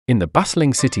In the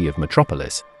bustling city of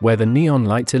Metropolis, where the neon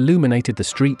lights illuminated the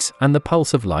streets and the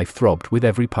pulse of life throbbed with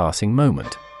every passing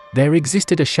moment, there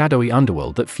existed a shadowy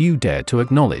underworld that few dared to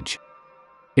acknowledge.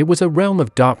 It was a realm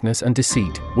of darkness and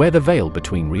deceit, where the veil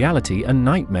between reality and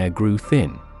nightmare grew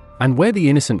thin, and where the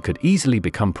innocent could easily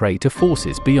become prey to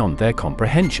forces beyond their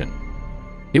comprehension.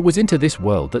 It was into this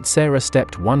world that Sarah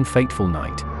stepped one fateful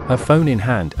night, her phone in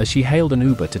hand as she hailed an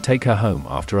Uber to take her home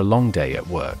after a long day at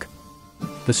work.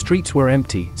 The streets were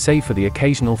empty, save for the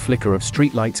occasional flicker of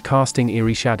streetlights casting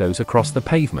eerie shadows across the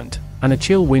pavement, and a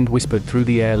chill wind whispered through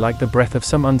the air like the breath of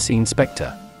some unseen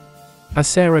specter. As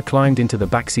Sarah climbed into the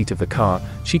backseat of the car,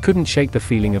 she couldn't shake the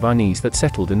feeling of unease that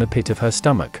settled in the pit of her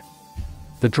stomach.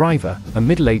 The driver, a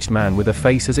middle-aged man with a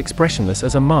face as expressionless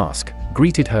as a mask,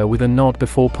 greeted her with a nod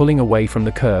before pulling away from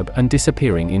the curb and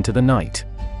disappearing into the night.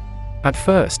 At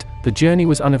first, the journey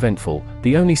was uneventful,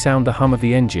 the only sound the hum of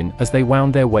the engine as they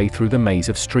wound their way through the maze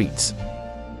of streets.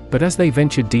 But as they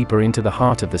ventured deeper into the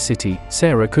heart of the city,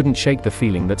 Sarah couldn't shake the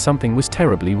feeling that something was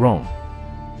terribly wrong.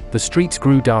 The streets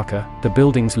grew darker, the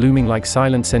buildings looming like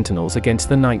silent sentinels against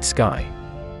the night sky.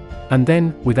 And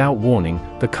then, without warning,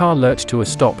 the car lurched to a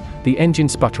stop, the engine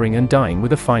sputtering and dying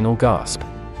with a final gasp.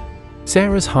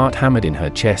 Sarah's heart hammered in her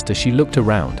chest as she looked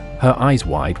around, her eyes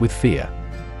wide with fear.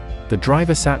 The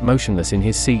driver sat motionless in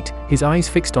his seat, his eyes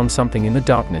fixed on something in the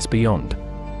darkness beyond.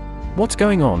 "What's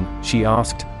going on?" she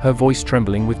asked, her voice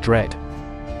trembling with dread.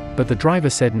 But the driver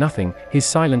said nothing, his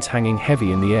silence hanging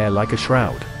heavy in the air like a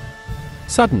shroud.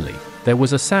 Suddenly, there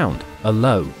was a sound, a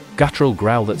low, guttural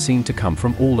growl that seemed to come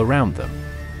from all around them.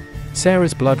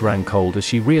 Sarah's blood ran cold as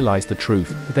she realized the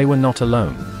truth, they were not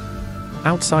alone.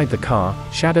 Outside the car,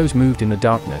 shadows moved in the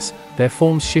darkness, their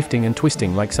forms shifting and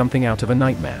twisting like something out of a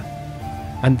nightmare.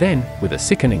 And then, with a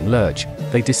sickening lurch,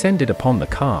 they descended upon the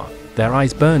car, their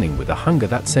eyes burning with a hunger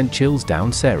that sent chills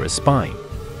down Sarah's spine.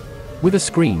 With a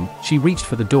scream, she reached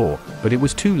for the door, but it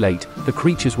was too late, the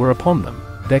creatures were upon them,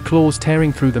 their claws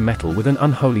tearing through the metal with an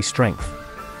unholy strength.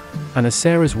 And as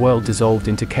Sarah's world dissolved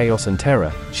into chaos and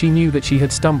terror, she knew that she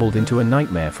had stumbled into a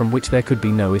nightmare from which there could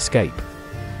be no escape.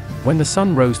 When the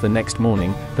sun rose the next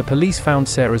morning, the police found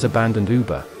Sarah's abandoned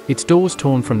Uber, its doors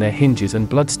torn from their hinges and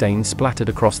bloodstains splattered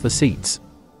across the seats.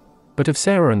 But of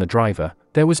Sarah and the driver,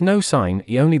 there was no sign,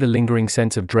 only the lingering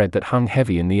sense of dread that hung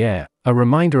heavy in the air, a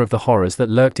reminder of the horrors that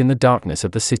lurked in the darkness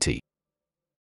of the city.